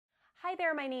Hi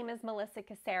there, my name is Melissa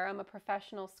Casera. I'm a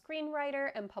professional screenwriter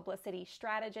and publicity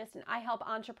strategist, and I help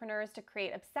entrepreneurs to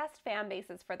create obsessed fan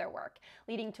bases for their work,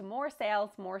 leading to more sales,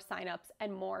 more signups,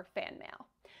 and more fan mail.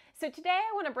 So today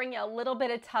I want to bring you a little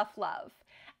bit of tough love.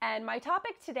 And my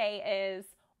topic today is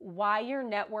why you're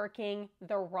networking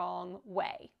the wrong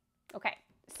way. Okay,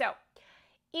 so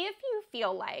if you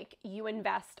feel like you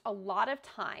invest a lot of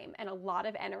time and a lot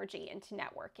of energy into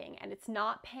networking and it's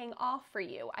not paying off for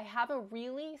you, I have a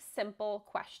really simple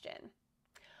question.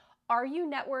 Are you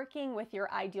networking with your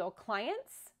ideal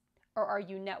clients or are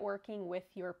you networking with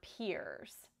your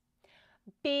peers?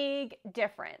 Big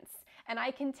difference. And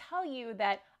I can tell you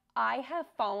that I have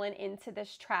fallen into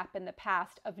this trap in the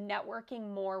past of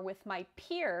networking more with my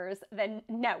peers than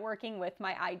networking with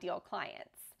my ideal clients.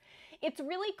 It's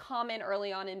really common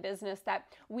early on in business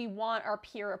that we want our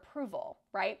peer approval,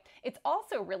 right? It's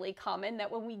also really common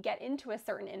that when we get into a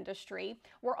certain industry,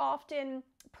 we're often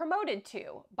promoted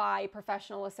to by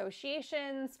professional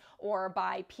associations or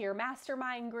by peer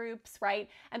mastermind groups, right?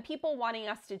 And people wanting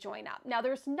us to join up. Now,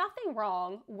 there's nothing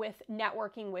wrong with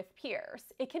networking with peers.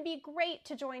 It can be great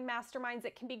to join masterminds.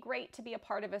 It can be great to be a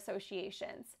part of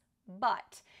associations.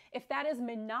 But if that is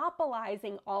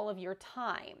monopolizing all of your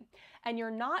time and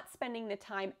you're not spending the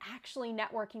time actually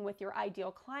networking with your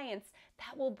ideal clients,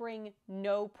 that will bring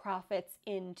no profits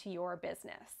into your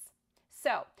business.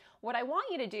 So what I want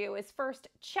you to do is first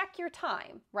check your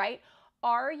time, right?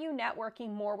 Are you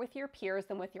networking more with your peers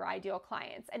than with your ideal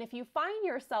clients? And if you find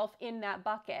yourself in that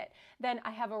bucket, then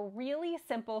I have a really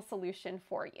simple solution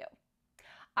for you.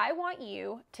 I want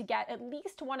you to get at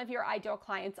least one of your ideal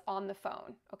clients on the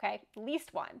phone, okay? At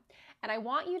least one. And I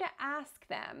want you to ask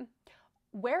them,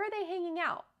 where are they hanging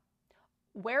out?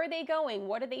 Where are they going?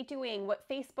 What are they doing? What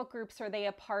Facebook groups are they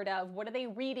a part of? What are they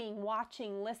reading,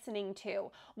 watching, listening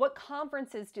to? What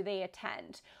conferences do they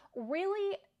attend?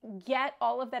 Really get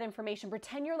all of that information.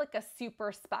 Pretend you're like a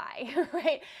super spy,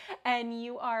 right? And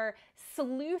you are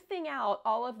sleuthing out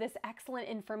all of this excellent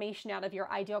information out of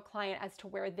your ideal client as to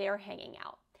where they're hanging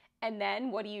out. And then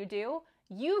what do?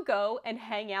 You go and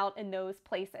hang out in those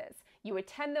places. You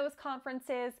attend those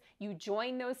conferences, you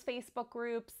join those Facebook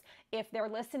groups. If they're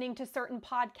listening to certain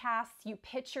podcasts, you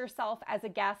pitch yourself as a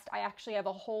guest. I actually have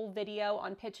a whole video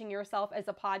on pitching yourself as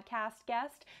a podcast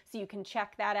guest, so you can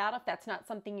check that out if that's not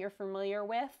something you're familiar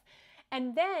with.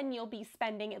 And then you'll be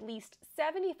spending at least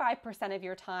 75% of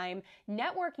your time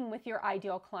networking with your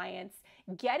ideal clients,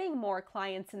 getting more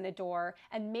clients in the door,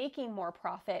 and making more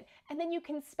profit. And then you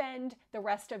can spend the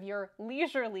rest of your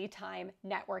leisurely time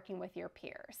networking with your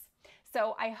peers.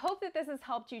 So I hope that this has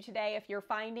helped you today if you're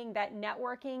finding that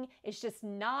networking is just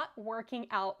not working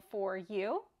out for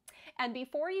you. And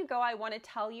before you go, I want to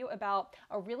tell you about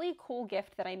a really cool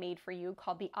gift that I made for you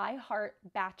called the I Heart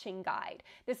Batching Guide.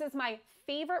 This is my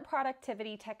favorite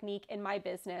productivity technique in my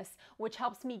business, which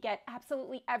helps me get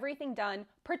absolutely everything done,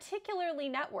 particularly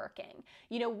networking.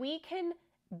 You know, we can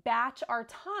batch our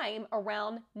time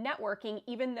around networking,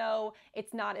 even though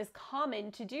it's not as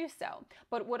common to do so.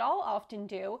 But what I'll often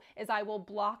do is I will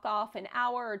block off an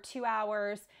hour or 2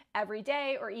 hours every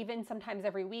day, or even sometimes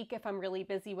every week if I'm really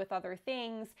busy with other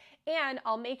things. And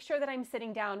I'll make sure that I'm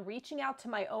sitting down, reaching out to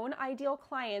my own ideal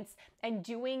clients and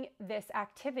doing this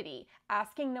activity,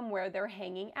 asking them where they're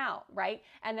hanging out, right?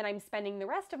 And then I'm spending the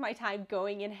rest of my time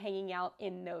going and hanging out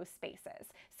in those spaces.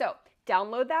 So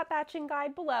download that batching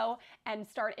guide below and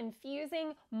start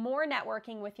infusing more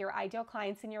networking with your ideal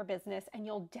clients in your business, and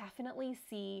you'll definitely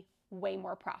see way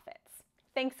more profits.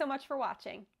 Thanks so much for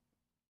watching.